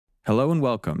Hello and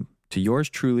welcome to yours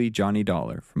truly, Johnny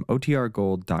Dollar from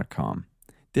OTRGold.com.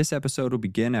 This episode will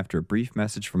begin after a brief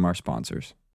message from our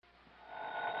sponsors.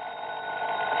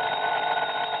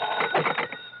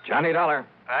 Johnny Dollar.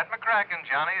 Pat McCracken,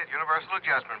 Johnny, at Universal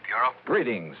Adjustment Bureau.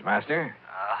 Greetings, Master.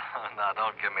 No,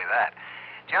 don't give me that.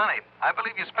 Johnny, I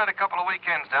believe you spent a couple of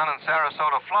weekends down in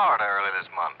Sarasota, Florida early this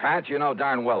month. Pat, you know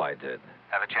darn well I did.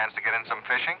 Have a chance to get in some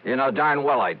fishing? You know darn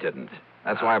well I didn't.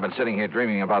 That's why I've been sitting here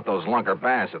dreaming about those lunker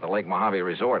bass at the Lake Mojave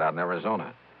Resort out in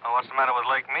Arizona. Oh, what's the matter with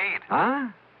Lake Mead? Huh?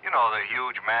 You know, the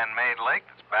huge man-made lake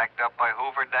that's backed up by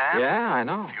Hoover Dam? Yeah, I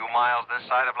know. A few miles this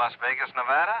side of Las Vegas,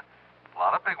 Nevada. A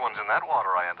lot of big ones in that water,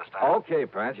 I understand. Okay,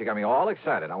 Pat, you got me all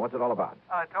excited. Now, what's it all about?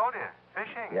 I told you,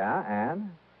 fishing. Yeah, and?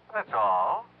 That's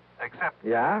all. Except,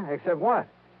 Yeah, except what?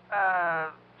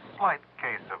 slight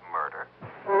case of murder.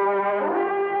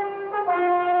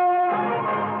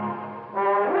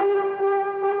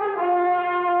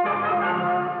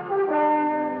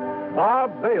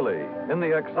 Bob Bailey in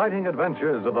the exciting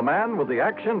adventures of the man with the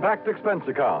action-packed expense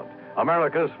account.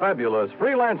 America's fabulous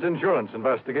freelance insurance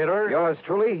investigator. Yours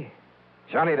truly,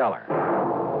 Johnny Dollar.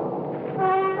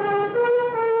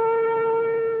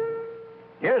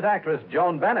 Here's actress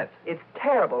Joan Bennett. It's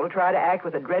terrible to try to act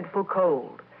with a dreadful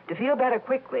cold. To feel better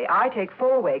quickly, I take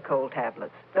four-way cold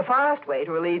tablets, the fast way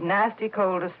to relieve nasty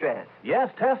cold distress. Yes,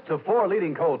 tests of 4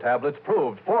 leading cold tablets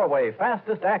proved 4-way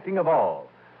fastest acting of all.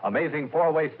 Amazing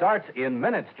 4-way starts in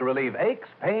minutes to relieve aches,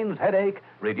 pains, headache,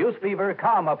 reduce fever,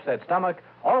 calm upset stomach,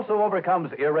 also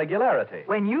overcomes irregularity.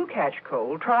 When you catch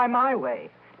cold, try my way.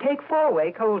 Take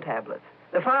four-way cold tablets,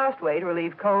 the fast way to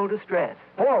relieve cold distress.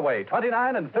 4-way,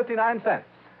 29 and 59 cents.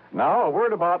 Now, a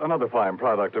word about another fine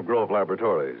product of Grove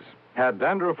Laboratories. Had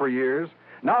dandruff for years?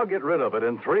 Now get rid of it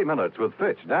in 3 minutes with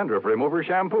Fitch Dandruff Remover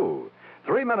Shampoo.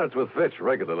 3 minutes with Fitch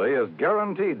regularly is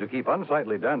guaranteed to keep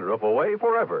unsightly dandruff away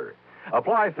forever.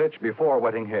 Apply Fitch before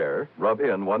wetting hair, rub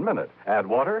in 1 minute. Add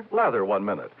water, lather 1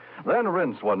 minute. Then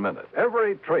rinse 1 minute.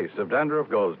 Every trace of dandruff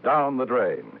goes down the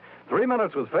drain. 3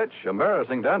 minutes with Fitch,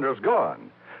 embarrassing dandruff's gone.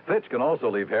 Fitch can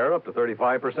also leave hair up to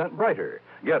 35% brighter.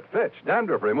 Get Fitch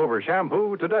Dandruff Remover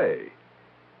Shampoo today.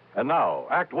 And now,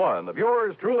 Act 1 of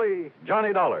yours truly,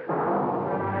 Johnny Dollar.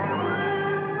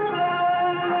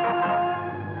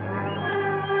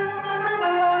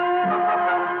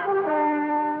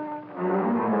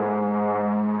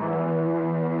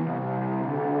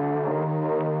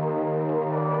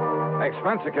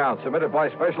 Expense account submitted by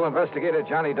Special Investigator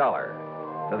Johnny Dollar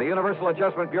to the Universal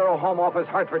Adjustment Bureau, Home Office,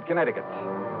 Hartford, Connecticut.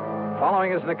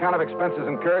 Following is an account of expenses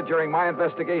incurred during my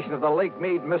investigation of the Lake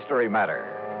Mead mystery matter.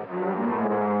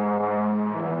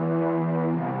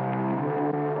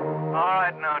 All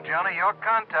right, now, Johnny, your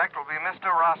contact will be Mr.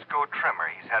 Roscoe Trimmer.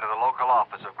 He's head of the local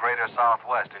office of Greater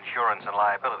Southwest Insurance and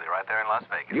Liability right there in Las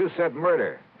Vegas. You said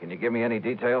murder. Can you give me any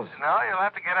details? No, you'll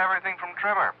have to get everything from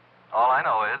Trimmer. All I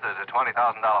know is there's a $20,000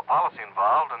 policy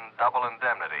involved and double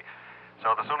indemnity.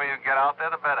 So the sooner you get out there,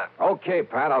 the better. Okay,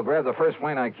 Pat, I'll grab the first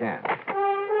plane I can.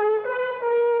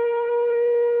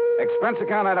 Expense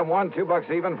account item 1,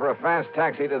 $2 even for a fast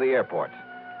taxi to the airport.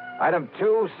 Item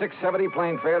 2, $6.70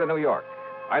 plane fare to New York.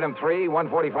 Item 3,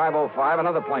 $145.05,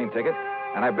 another plane ticket,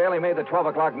 and I barely made the 12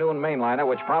 o'clock noon mainliner,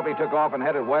 which promptly took off and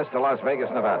headed west to Las Vegas,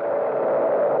 Nevada.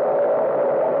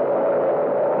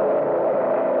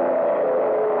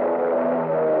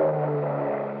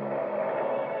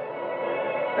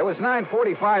 It was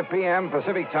 9:45 p.m.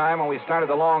 Pacific time when we started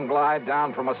the long glide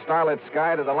down from a starlit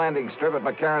sky to the landing strip at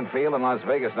McCarran Field in Las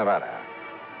Vegas, Nevada.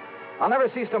 I'll never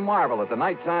cease to marvel at the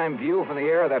nighttime view from the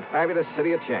air of that fabulous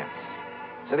city of chance.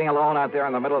 Sitting alone out there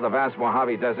in the middle of the vast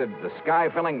Mojave Desert, the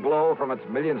sky-filling glow from its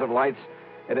millions of lights,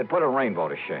 it had put a rainbow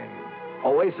to shame.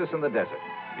 Oasis in the desert.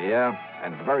 Yeah,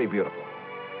 and very beautiful.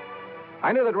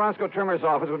 I knew that Roscoe Trimmer's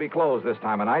office would be closed this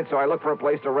time of night, so I looked for a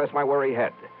place to rest my weary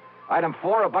head. Item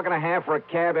 4, $1.50 for a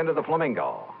cab into the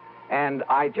Flamingo. And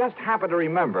I just happened to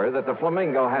remember that the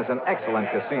Flamingo has an excellent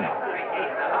casino.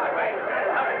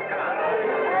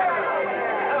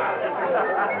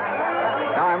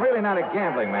 Now, I'm really not a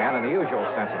gambling man in the usual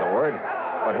sense of the word,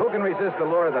 but who can resist the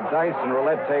lure of the dice and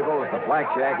roulette tables, the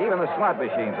blackjack, even the slot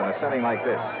machines in a setting like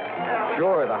this?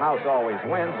 Sure, the house always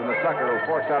wins, and the sucker who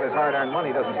forks out his hard-earned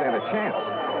money doesn't stand a chance.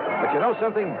 But you know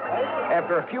something?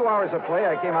 After a few hours of play,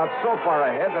 I came out so far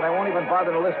ahead that I won't even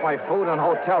bother to list my food and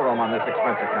hotel room on this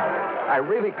expense account. I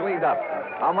really cleaned up.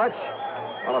 How much?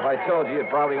 Well, if I told you, you'd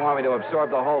probably want me to absorb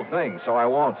the whole thing, so I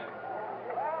won't.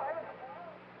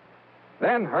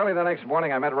 Then, early the next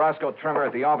morning, I met Roscoe Trimmer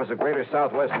at the office of Greater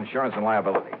Southwest Insurance and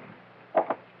Liability.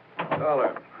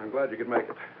 Dollar, I'm glad you could make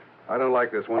it. I don't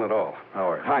like this one at all.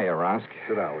 Howard. Hiya, Rosk.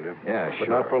 Sit down, will you? Yeah, But sure.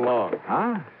 not for long.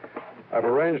 Huh? I've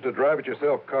arranged a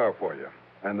drive-it-yourself car for you.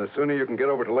 And the sooner you can get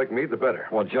over to Lake Mead, the better.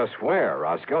 Well, just where,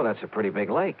 Roscoe? That's a pretty big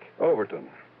lake. Overton.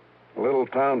 A little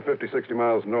town 50, 60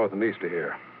 miles north and east of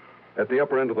here. At the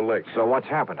upper end of the lake. So what's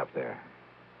happened up there?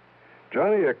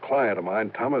 Johnny, a client of mine,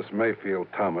 Thomas Mayfield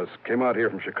Thomas, came out here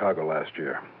from Chicago last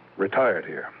year. Retired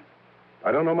here.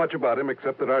 I don't know much about him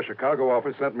except that our Chicago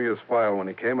office sent me his file when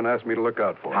he came and asked me to look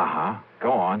out for him. Uh-huh.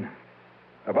 Go on.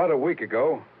 About a week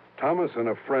ago, Thomas and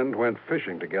a friend went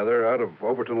fishing together out of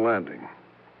Overton Landing.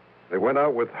 They went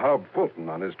out with Hob Fulton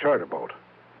on his charter boat.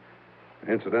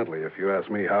 Incidentally, if you ask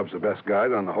me, Hob's the best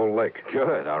guide on the whole lake.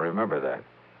 Good. I'll remember that.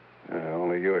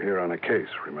 Only you're here on a case,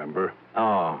 remember?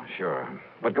 Oh, sure.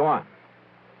 But go on.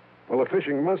 Well, the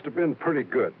fishing must have been pretty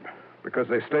good because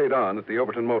they stayed on at the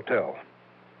Overton Motel.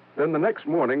 Then the next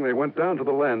morning, they went down to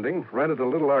the landing, rented a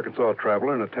little Arkansas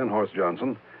Traveler and a 10-horse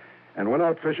Johnson, and went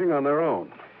out fishing on their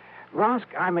own. Rosk,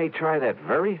 I may try that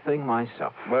very thing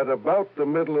myself. But about the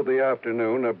middle of the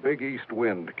afternoon, a big east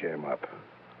wind came up.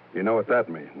 You know what that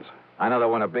means? I know that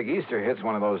when a big Easter hits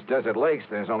one of those desert lakes,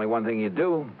 there's only one thing you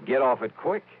do. Get off it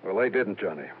quick. Well, they didn't,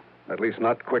 Johnny. At least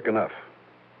not quick enough.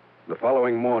 The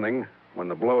following morning, when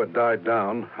the blow had died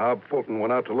down, Hob Fulton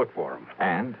went out to look for him.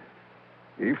 And?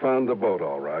 He found the boat,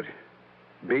 all right.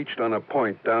 Beached on a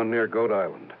point down near Goat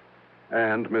Island.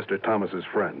 And Mr. Thomas's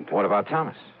friend. What about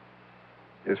Thomas?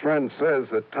 His friend says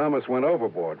that Thomas went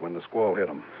overboard when the squall hit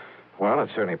him. Well,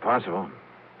 it's certainly possible.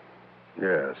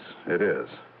 Yes, it is.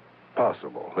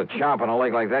 Possible. The chomp on a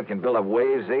lake like that can build up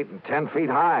waves 8 and 10 feet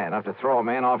high, enough to throw a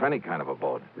man off any kind of a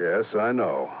boat. Yes, I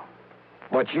know.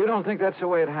 But you don't think that's the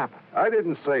way it happened? I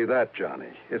didn't say that, Johnny.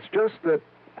 It's just that...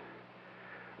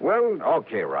 Well...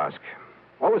 Okay, Rosk.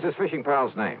 What was his fishing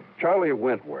pal's name? Charlie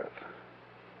Wentworth.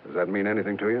 Does that mean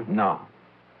anything to you? No.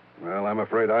 Well, I'm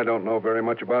afraid I don't know very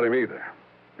much about him either.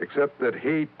 Except that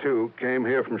he, too, came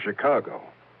here from Chicago.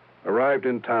 Arrived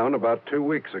in town about 2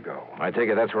 weeks ago. I take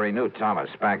it that's where he knew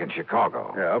Thomas, back in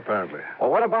Chicago. Yeah, apparently.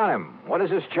 Well, what about him? What does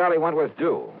this Charlie Wentworth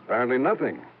do? Apparently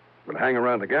nothing. But hang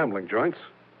around the gambling joints.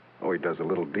 Oh, he does a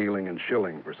little dealing and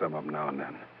shilling for some of them now and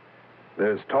then.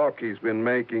 There's talk he's been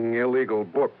making illegal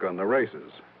book on the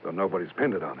races, though nobody's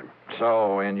pinned it on him.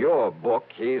 So, in your book,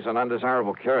 he's an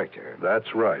undesirable character.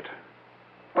 That's right.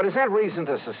 But is that reason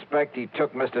to suspect he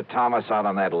took Mr. Thomas out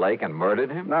on that lake and murdered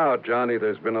him? Now, Johnny,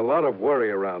 there's been a lot of worry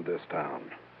around this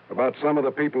town about some of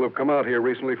the people who've come out here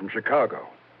recently from Chicago.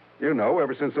 You know,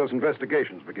 ever since those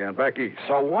investigations began back east.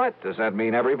 So what? Does that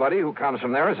mean everybody who comes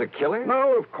from there is a killer?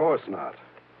 No, of course not.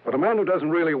 But a man who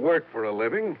doesn't really work for a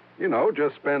living, you know,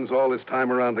 just spends all his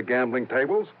time around the gambling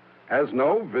tables, has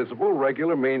no visible,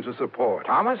 regular means of support.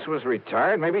 Thomas was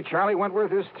retired. Maybe Charlie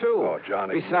Wentworth is, too. Oh,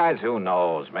 Johnny. Besides, who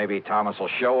knows? Maybe Thomas will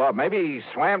show up. Maybe he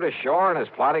swam to shore and is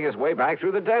plotting his way back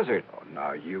through the desert. Oh,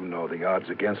 now, you know the odds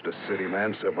against a city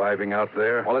man surviving out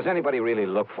there. Well, does anybody really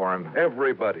look for him?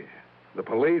 Everybody. The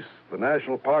police, the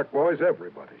National Park boys,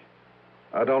 everybody.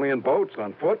 Not only in boats,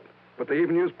 on foot, but they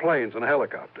even use planes and a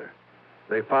helicopter.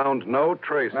 They found no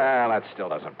trace. Well, that still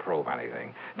doesn't prove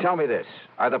anything. Tell me this.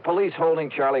 Are the police holding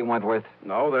Charlie Wentworth?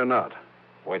 No, they're not.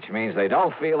 Which means they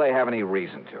don't feel they have any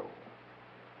reason to.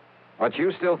 But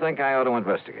you still think I ought to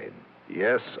investigate?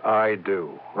 Yes, I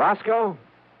do. Roscoe?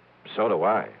 So do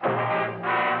I.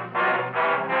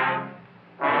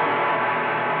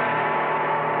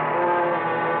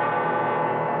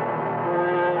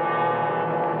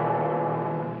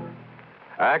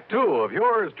 Act 2 of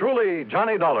yours truly,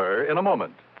 Johnny Dollar, in a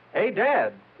moment. Hey,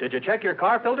 Dad, did you check your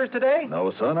car filters today?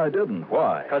 No, son, I didn't.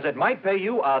 Why? Because it might pay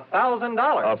you $1,000.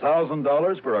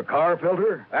 $1,000 for a car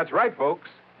filter? That's right, folks.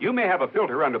 You may have a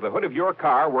filter under the hood of your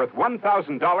car worth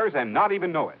 $1,000 and not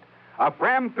even know it. A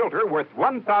Fram filter worth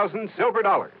 1,000 silver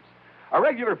dollars. A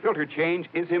regular filter change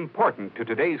is important to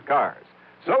today's cars.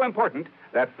 So important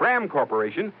that Fram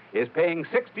Corporation is paying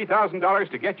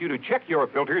 $60,000 to get you to check your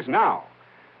filters now.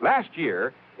 Last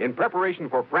year, in preparation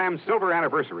for Fram's silver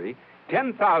anniversary,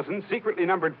 10,000 secretly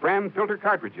numbered Fram filter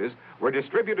cartridges were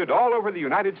distributed all over the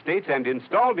United States and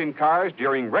installed in cars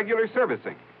during regular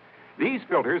servicing. These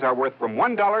filters are worth from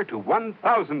 $1 to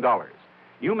 $1,000.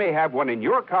 You may have one in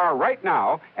your car right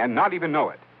now and not even know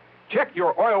it. Check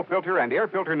your oil filter and air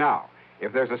filter now.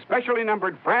 If there's a specially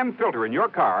numbered Fram filter in your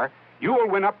car, you will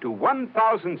win up to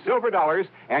 1,000 silver dollars,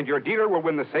 and your dealer will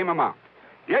win the same amount.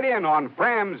 Get in on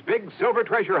Fram's big silver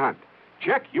treasure hunt.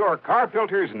 Check your car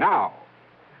filters now.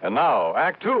 And now,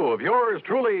 Act 2 of yours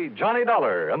truly, Johnny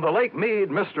Dollar, and the Lake Mead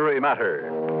Mystery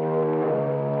Matter.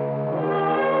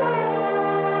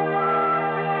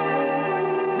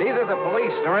 Neither the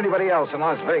police nor anybody else in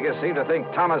Las Vegas seem to think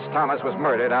Thomas was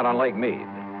murdered out on Lake Mead.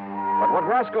 But what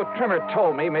Roscoe Trimmer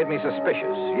told me made me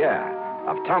suspicious, yeah.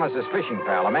 of Thomas's fishing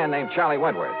pal, a man named Charlie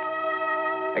Wentworth.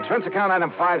 Expense account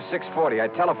item 5640. I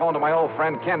telephoned to my old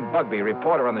friend Ken Bugby,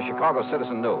 reporter on the Chicago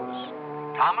Citizen News.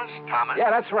 Thomas? Yeah,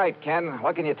 that's right, Ken.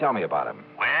 What can you tell me about him?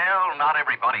 Well, not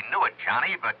everybody knew it,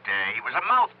 Johnny, but he was a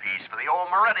mouthpiece for the old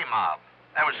Moretti mob.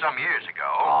 That was some years ago.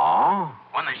 Oh?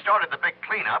 When they started the big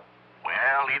cleanup,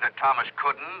 well, either Thomas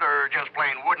couldn't or just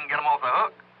plain wouldn't get him off the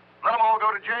hook. Let them all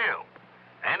go to jail.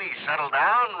 Then he settled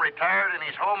down and retired in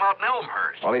his home out in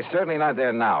Elmhurst. Well, he's certainly not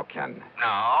there now, Ken.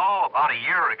 No, about a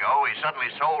year ago, he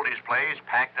suddenly sold his place,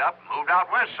 packed up, moved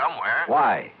out west somewhere.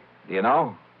 Why? Do you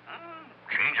know?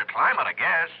 Change of climate, I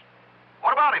guess.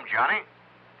 What about him, Johnny?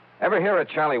 Ever hear of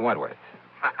Charlie Wentworth?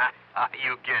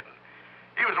 You kidding.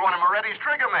 He was one of Moretti's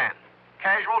trigger men.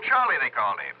 Casual Charlie, they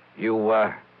called him. You,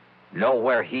 know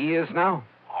where he is now?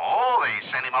 Oh, they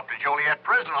sent him up to Joliet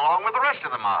prison along with the rest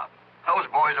of the mob. Those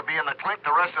boys will be in the clink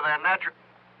the rest of their natural...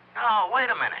 Oh, wait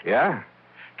a minute. Yeah?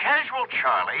 Casual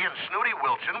Charlie and Snooty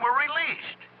Wilson were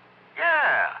released.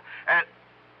 Yeah, and...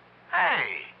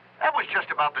 Hey, that was just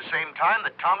about the same time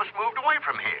that Thomas moved away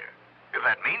from here. If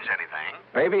that means anything.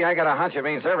 Baby, I got a hunch it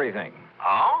means everything.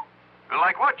 Oh?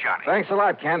 Like what, Johnny? Thanks a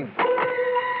lot, Ken.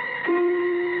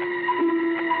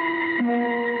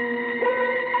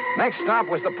 Next stop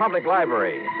was the public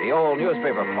library, the old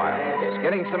newspaper files.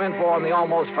 Getting some info on the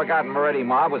almost forgotten Moretti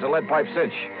mob was a lead pipe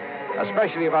cinch,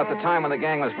 especially about the time when the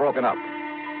gang was broken up.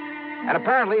 And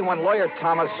apparently, when Lawyer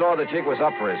Thomas saw the jig was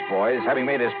up for his boys, having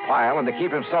made his pile, and to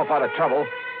keep himself out of trouble,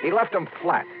 he left them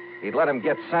flat. He'd let them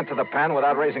get sent to the pen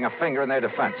without raising a finger in their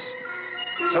defense.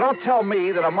 So don't tell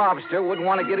me that a mobster wouldn't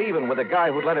want to get even with the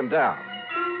guy who'd let him down.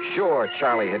 Sure,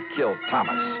 Charlie had killed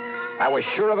Thomas. I was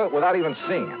sure of it without even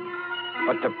seeing him.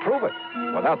 But to prove it,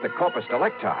 without the corpus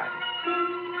delicti,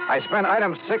 I spent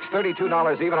item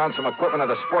 $632 even on some equipment at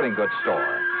a sporting goods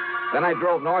store. Then I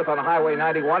drove north on Highway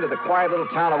 91 to the quiet little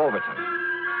town of Overton.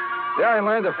 There I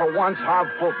learned that for once, Hob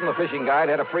Fulton, the fishing guide,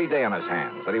 had a free day on his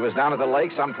hands, that he was down at the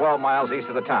lake some 12 miles east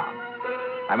of the town.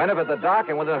 I met him at the dock,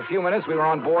 and within a few minutes, we were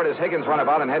on board as Higgins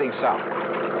runabout and heading south.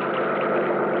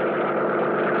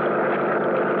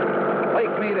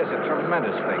 Lake Mead is a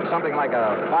tremendous thing, something like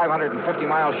a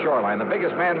 550-mile shoreline, the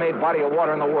biggest man-made body of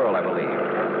water in the world, I believe.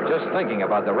 Just thinking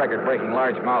about the record-breaking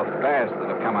largemouth bass that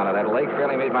have come out of that lake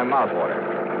fairly made my mouth water.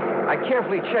 I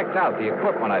carefully checked out the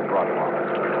equipment I'd brought along.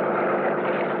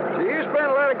 So you spent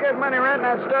a lot of good money renting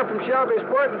that stuff from Shelby's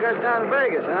Sporting Goods down in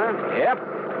Vegas, huh? Yep.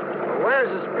 Well,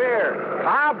 where's the spear?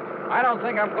 Bob, I don't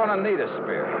think I'm going to need a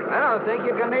spear. I don't think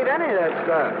you can need any of that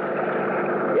stuff.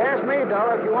 You ask me,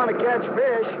 Dollar, if you want to catch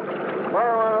fish,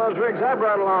 borrow one of those rigs I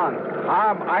brought along.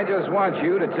 Bob, I just want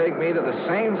you to take me to the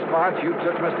same spot you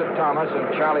took Mr. Thomas and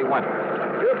Charlie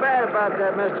Wentworth. Too bad about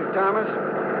that, Mr. Thomas.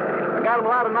 I got him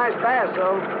a lot of nice bass,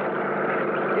 though.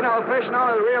 You know, fishing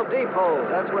only the real deep holes.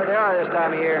 That's where they are this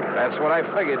time of year. That's what I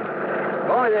figured.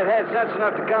 If only they'd had sense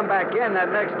enough to come back in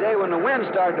that next day when the wind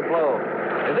started to blow.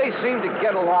 Did they seem to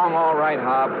get along all right,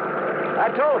 Hob?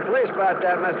 I told the police about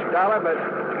that, Mr. Dollar, but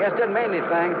I guess it didn't mean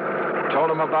anything. Told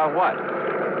them about what?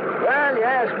 Well, you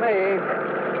ask me.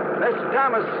 Mr.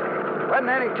 Thomas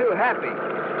wasn't any too happy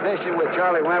fishing with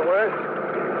Charlie Wentworth.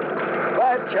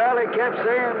 But Charlie kept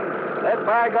saying, let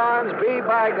bygones be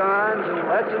bygones, and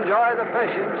let's enjoy the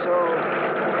fishing, so...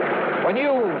 When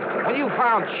you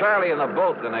found Charlie in the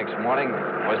boat the next morning,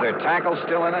 was there tackle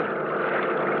still in it?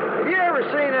 Have you ever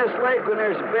seen this lake when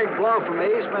there's a big blow from the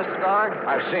east, Mr. Dollar?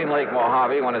 I've seen Lake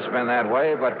Mojave when it's been that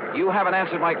way, but you haven't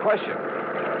answered my question.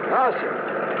 No, sir.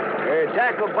 Their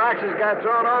tackle boxes got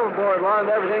thrown overboard along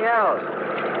with everything else.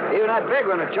 Even that big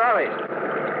one of Charlie's.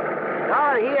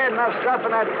 Dollar, he had enough stuff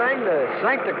in that thing to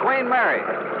sink the Queen Mary.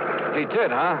 He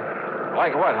did, huh?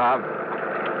 Like what, Hob?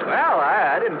 Well,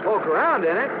 I didn't poke around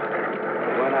in it.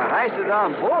 When I heisted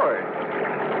on board.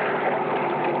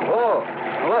 Oh,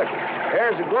 look,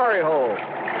 there's the glory hole.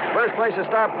 First place to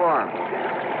stop for him.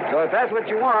 So if that's what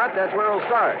you want, that's where we'll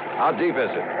start. How deep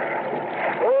is it?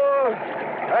 Oh,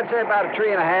 I'd say about a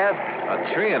 3.5. A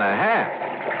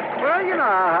 3.5? Well, you know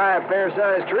how high a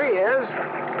fair-sized tree is.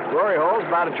 Glory hole's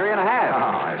about a 3.5.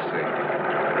 Oh, I see.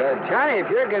 Johnny, if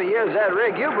you're going to use that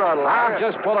rig you brought along... I'll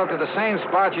just pull up to the same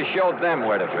spot you showed them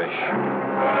where to fish.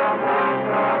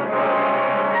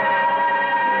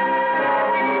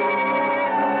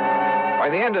 By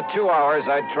the end of 2 hours,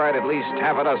 I'd tried at least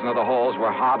half a dozen of the holes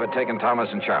where Hob had taken Thomas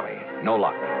and Charlie. No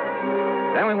luck.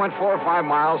 Then we went 4 or 5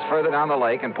 miles further down the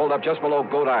lake and pulled up just below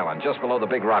Goat Island, just below the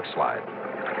big rock slide.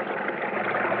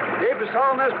 Deepest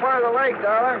hole in this part of the lake,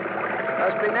 Dollar.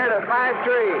 Must be near the 5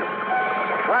 trees.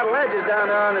 A lot of ledges down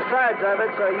there on the sides of it,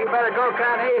 so you better go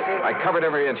kind of easy. I covered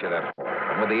every inch of that hole,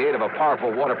 and with the aid of a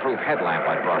powerful waterproof headlamp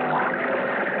I brought along.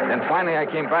 Then finally I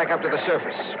came back up to the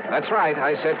surface. That's right,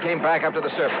 I said came back up to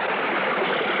the surface.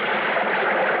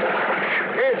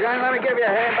 Here, Johnny, let me give you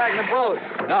a hand back in the boat.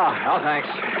 No,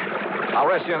 thanks. I'll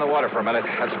rest you in the water for a minute.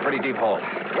 That's a pretty deep hole.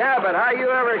 Yeah, but how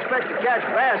you ever expect to catch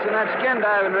bass in that skin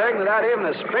diving rig without even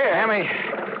a spear? Hand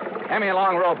me a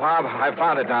long rope, Hob. I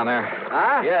found it down there.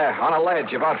 Huh? Yeah, on a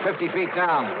ledge about 50 feet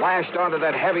down, lashed onto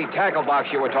that heavy tackle box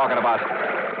you were talking about.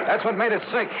 That's what made it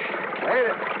sink.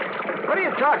 Wait, what are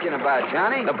you talking about,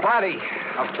 Johnny? The body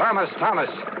of Thomas Thomas.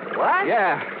 What?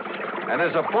 Yeah, and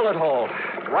there's a bullet hole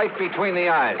right between the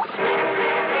eyes.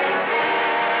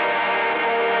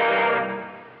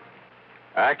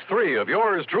 Act 3 of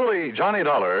yours truly, Johnny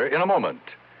Dollar, in a moment.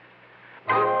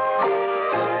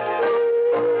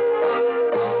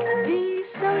 Be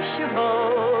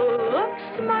sociable, look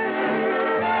smart,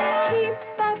 keep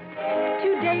up to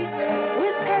date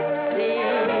with Pepsi.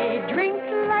 Drink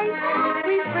light,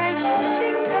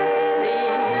 refreshing Pepsi.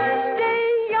 Stay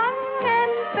young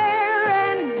and fair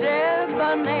and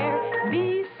debonair. Be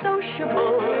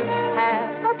sociable,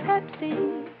 have a Pepsi.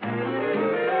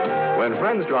 When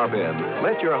friends drop in,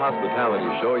 let your hospitality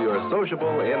show you're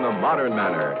sociable in the modern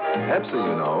manner. Pepsi,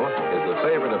 you know, is the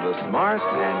favorite of the smart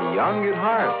and young at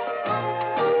heart.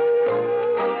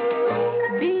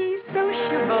 Be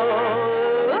sociable,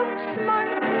 look smart,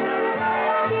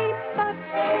 keep up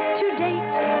to date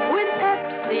with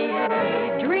Pepsi.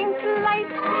 Drink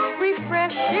light,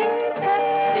 refreshing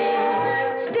Pepsi.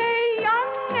 Stay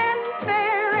young and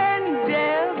fair and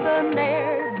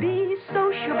debonair. Be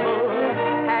sociable,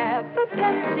 have a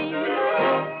Pepsi.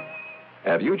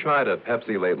 Have you tried a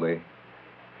Pepsi lately?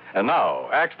 And now,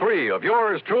 Act 3 of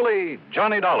yours truly,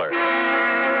 Johnny Dollar.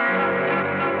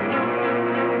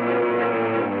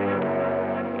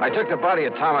 I took the body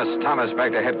of Thomas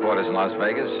back to headquarters in Las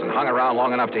Vegas and hung around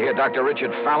long enough to hear Dr.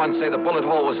 Richard Fallon say the bullet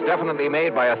hole was definitely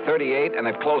made by a .38 and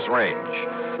at close range.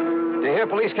 To hear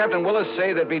Police Captain Willis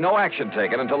say there'd be no action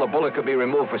taken until the bullet could be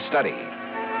removed for study.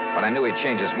 But I knew he'd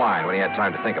change his mind when he had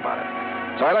time to think about it.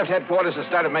 So I left headquarters and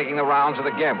started making the rounds of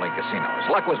the gambling casinos.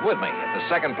 Luck was with me. At the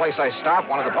second place I stopped,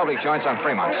 one of the public joints on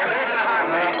Fremont Street.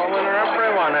 A winner,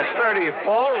 everyone. It's 34,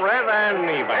 Red and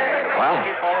Meeban. Well,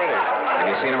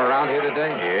 have you seen him around here today?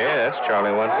 Yeah, that's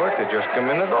Charlie Wentworth. They just come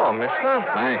in the door, mister.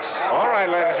 Thanks. All right,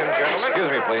 ladies and gentlemen.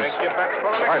 Excuse me, please. Take your bets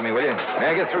for the Pardon me, will you?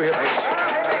 May I get through here, please?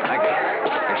 Thank you.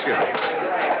 Excuse me.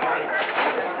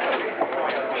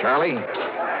 Charlie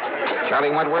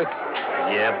Wentworth?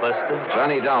 Yeah, Buster?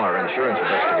 Johnny Dollar, insurance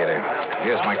investigator.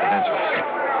 Here's my credentials.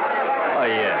 Oh,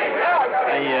 yeah.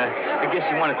 I guess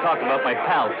you want to talk about my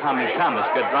pal, Tommy Thomas,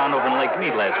 got drowned over in Lake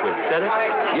Mead last week. Is that it?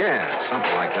 Yeah,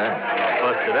 something like that. Oh,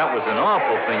 Buster, that was an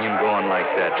awful thing, him going like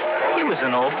that. He was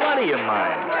an old buddy of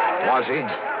mine. Was he?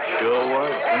 Sure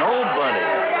was. An old buddy.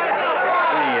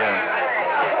 Hey,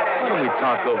 why don't we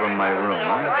talk over in my room,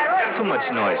 huh? Too much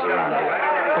noise around here.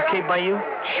 Okay by you?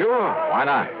 Sure. Why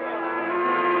not?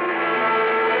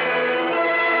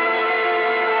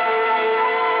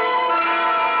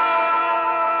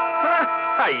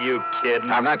 Are you kidding?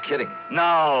 I'm not kidding.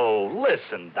 No.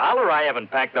 Listen, Dollar, I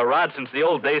haven't packed a rod since the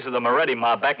old days of the Moretti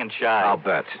mob back in Chi. I'll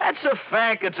bet. That's a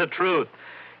fact. It's a truth.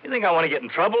 You think I want to get in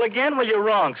trouble again? Well, you're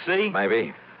wrong, see?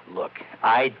 Maybe. Look,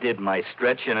 I did my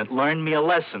stretch, and it learned me a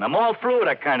lesson. I'm all through with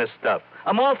that kind of stuff.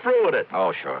 I'm all through with it.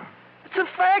 Oh, sure. It's a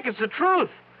fact. It's the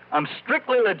truth. I'm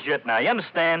strictly legit now. You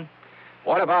understand?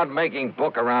 What about making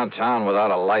book around town without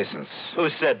a license? Who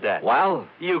said that? Well?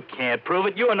 You can't prove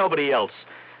it. You or nobody else.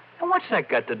 And what's that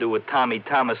got to do with Tommy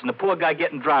Thomas and the poor guy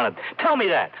getting drowned? Tell me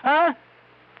that, huh?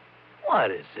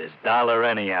 What is this Dollar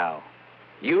anyhow?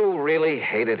 You really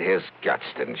hated his guts,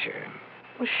 didn't you?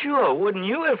 Well, sure, wouldn't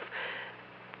you if...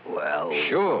 Well...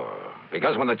 Sure.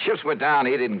 Because when the chips were down,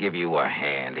 he didn't give you a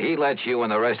hand. He let you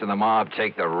and the rest of the mob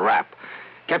take the rap.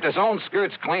 Kept his own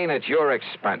skirts clean at your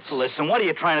expense. Listen, what are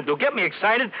you trying to do? Get me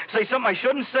excited? Say something I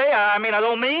shouldn't say? I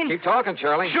don't mean... Keep talking,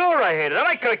 Charlie. Sure I hated him.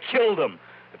 I could have killed him.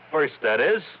 At first, that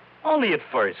is. Only at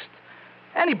first.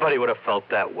 Anybody would have felt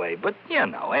that way. But, you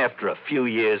know, after a few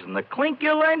years in the clink,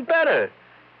 you learn better.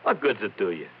 What good's it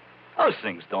do you? Those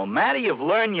things don't matter. You've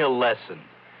learned your lesson.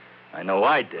 I know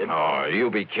I did. Oh, you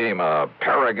became a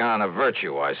paragon of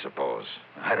virtue, I suppose.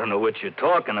 I don't know what you're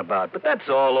talking about, but that's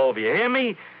all over. You hear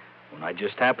me? When I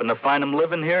just happened to find him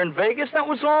living here in Vegas, that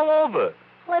was all over.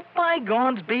 Let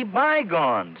bygones be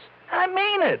bygones. I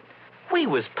mean it. We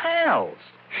was pals.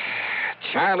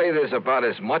 Charlie, there's about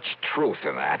as much truth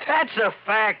in that. That's a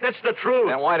fact. That's the truth.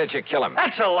 Then why did you kill him?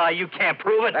 That's a lie. You can't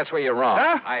prove it. That's where you're wrong.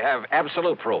 Huh? I have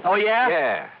absolute proof. Oh, yeah?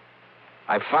 Yeah.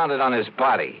 I found it on his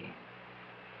body.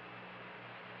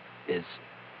 His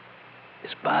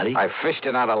body? I fished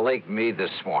it out of Lake Mead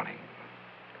this morning.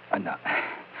 No.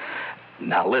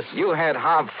 Now, listen. You had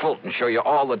Hob Fulton show you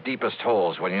all the deepest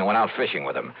holes when you went out fishing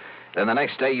with him. Then the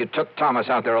next day, you took Thomas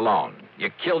out there alone. You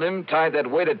killed him, tied that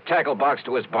weighted tackle box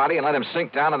to his body, and let him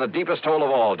sink down in the deepest hole of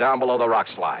all, down below the rock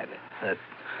slide.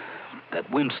 That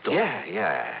windstorm.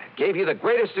 Yeah. Gave you the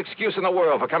greatest excuse in the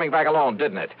world for coming back alone,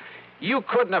 didn't it? You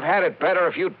couldn't have had it better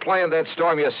if you'd planned that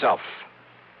storm yourself.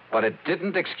 But it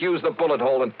didn't excuse the bullet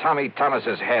hole in Tommy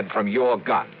Thomas's head from your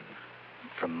gun.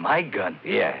 From my gun?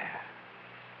 Yeah.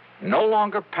 No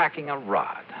longer packing a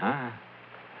rod, huh?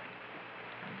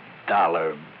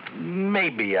 Dollar,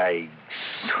 maybe I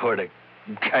sort of,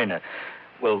 kind of,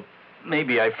 well,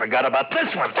 maybe I forgot about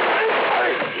this one.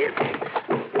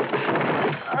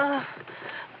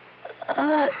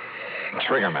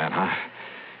 Trigger man, huh?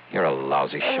 You're a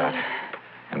lousy shot.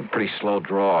 And pretty slow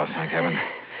draw, thank heaven.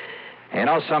 You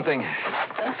know something?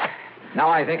 Now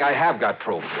I think I have got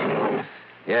proof.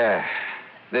 Yeah,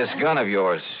 this gun of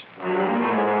yours.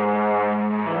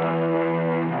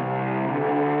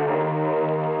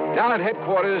 Down at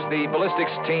headquarters, the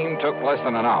ballistics team took less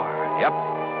than an hour. Yep.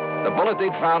 The bullet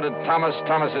they'd found in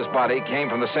Thomas's body came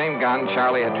from the same gun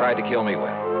Charlie had tried to kill me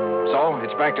with. So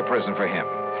it's back to prison for him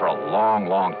for a long,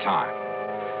 long time.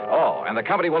 Oh, and the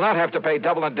company will not have to pay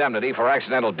double indemnity for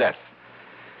accidental death.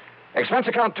 Expense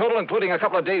account total, including a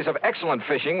couple of days of excellent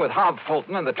fishing with Hob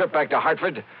Fulton and the trip back to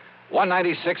Hartford,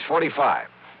 $196.45.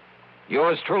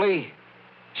 Yours truly,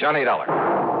 Johnny Dollar.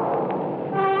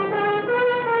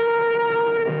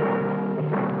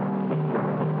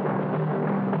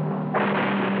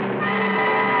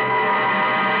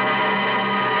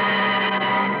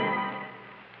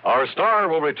 Our star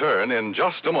will return in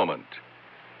just a moment.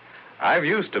 I've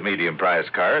used to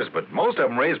medium-priced cars, but most of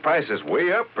them raise prices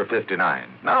way up for $59.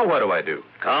 Now what do I do?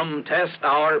 Come test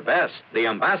our best, the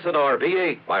Ambassador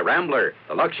V8 by Rambler,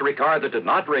 the luxury car that did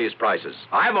not raise prices.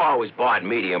 I've always bought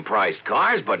medium-priced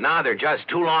cars, but now they're just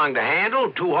too long to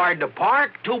handle, too hard to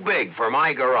park, too big for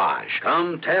my garage.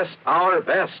 Come test our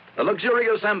best, the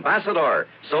luxurious Ambassador.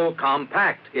 So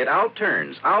compact, it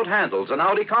outturns, outhandles, and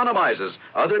out-economizes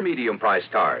other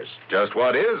medium-priced cars. Just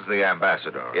what is the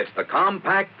Ambassador? It's the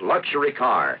compact luxury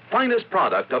car, finest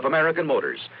product of American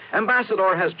Motors.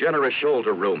 Ambassador has generous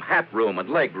shoulder room, hat room,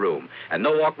 and leg room, and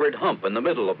no awkward hump in the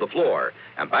middle of the floor.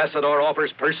 Ambassador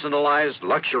offers personalized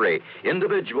luxury,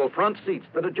 individual front seats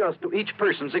that adjust to each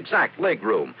person's exact leg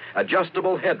room,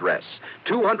 adjustable headrests,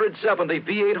 270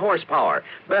 V8 horsepower,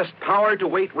 best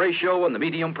power-to-weight ratio in the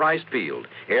medium-priced field,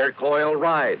 air coil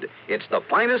ride. It's the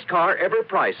finest car ever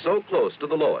priced so close to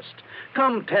the lowest.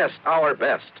 Come test our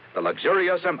best, the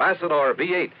luxurious Ambassador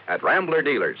V8 at Rambler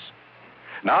dealers.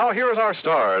 Now, here's our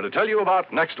star to tell you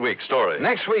about next week's story.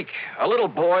 Next week, a little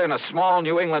boy in a small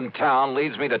New England town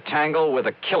leads me to tangle with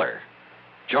a killer.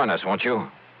 Join us, won't you?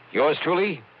 Yours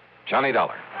truly, Johnny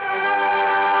Dollar.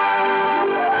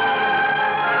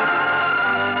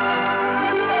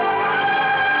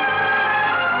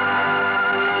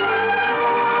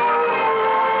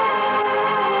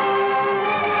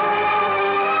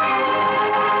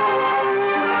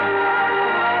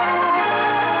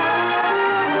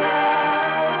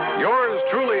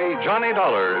 Johnny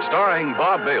Dollar, starring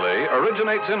Bob Bailey,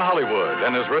 originates in Hollywood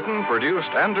and is written, produced,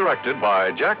 and directed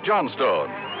by Jack Johnstone.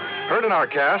 Heard in our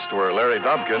cast were Larry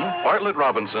Dobkin, Bartlett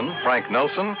Robinson, Frank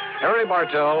Nelson, Harry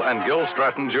Bartell, and Gil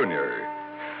Stratton, Jr.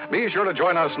 Be sure to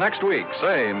join us next week,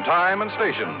 same time and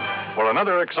station, for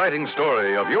another exciting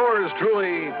story of yours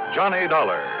truly, Johnny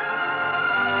Dollar.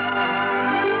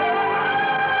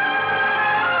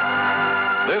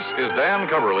 This is Dan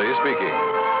Coverly speaking.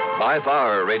 By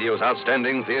far, radio's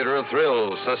outstanding theater of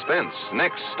thrills, Suspense,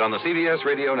 next on the CBS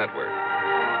Radio Network.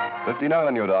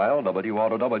 59 you dial,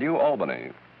 WROW Albany.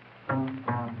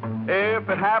 If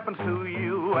it happens to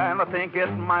you, and I think it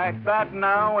might, that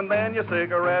now and then your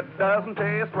cigarette doesn't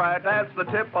taste right, that's the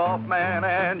tip-off man,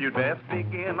 and you'd best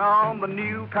begin on the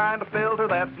new kind of filter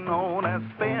that's known as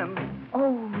Spin.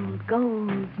 Old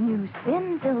Gold's new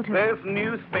Spin filter. This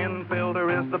new Spin filter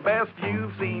is the best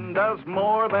you've seen, does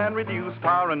more than reduce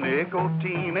tar and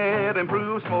nicotine. It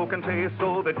improves smoke and taste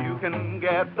so that you can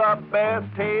get the best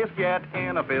taste yet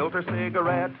in a filter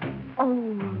cigarette.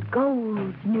 Old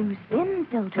Gold's new Spin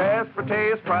filter. Test for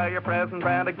taste, try your present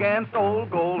brand against Old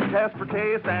Gold. Test for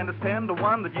taste, and it's 10 to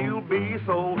 1 that you'll be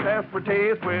sold. Test for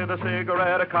taste with a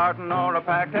cigarette, a carton, or a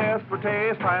pack. Test for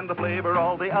taste, find the flavor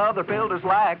all the other filters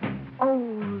lack.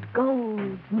 Old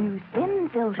Gold's new Spin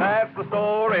filter. That's the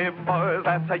story, boys.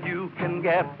 That's how you can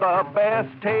get the best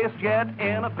taste yet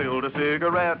in a filter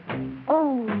cigarette.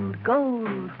 Old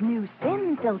Gold's new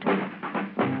Spin filter.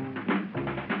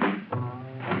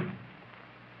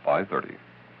 5:30.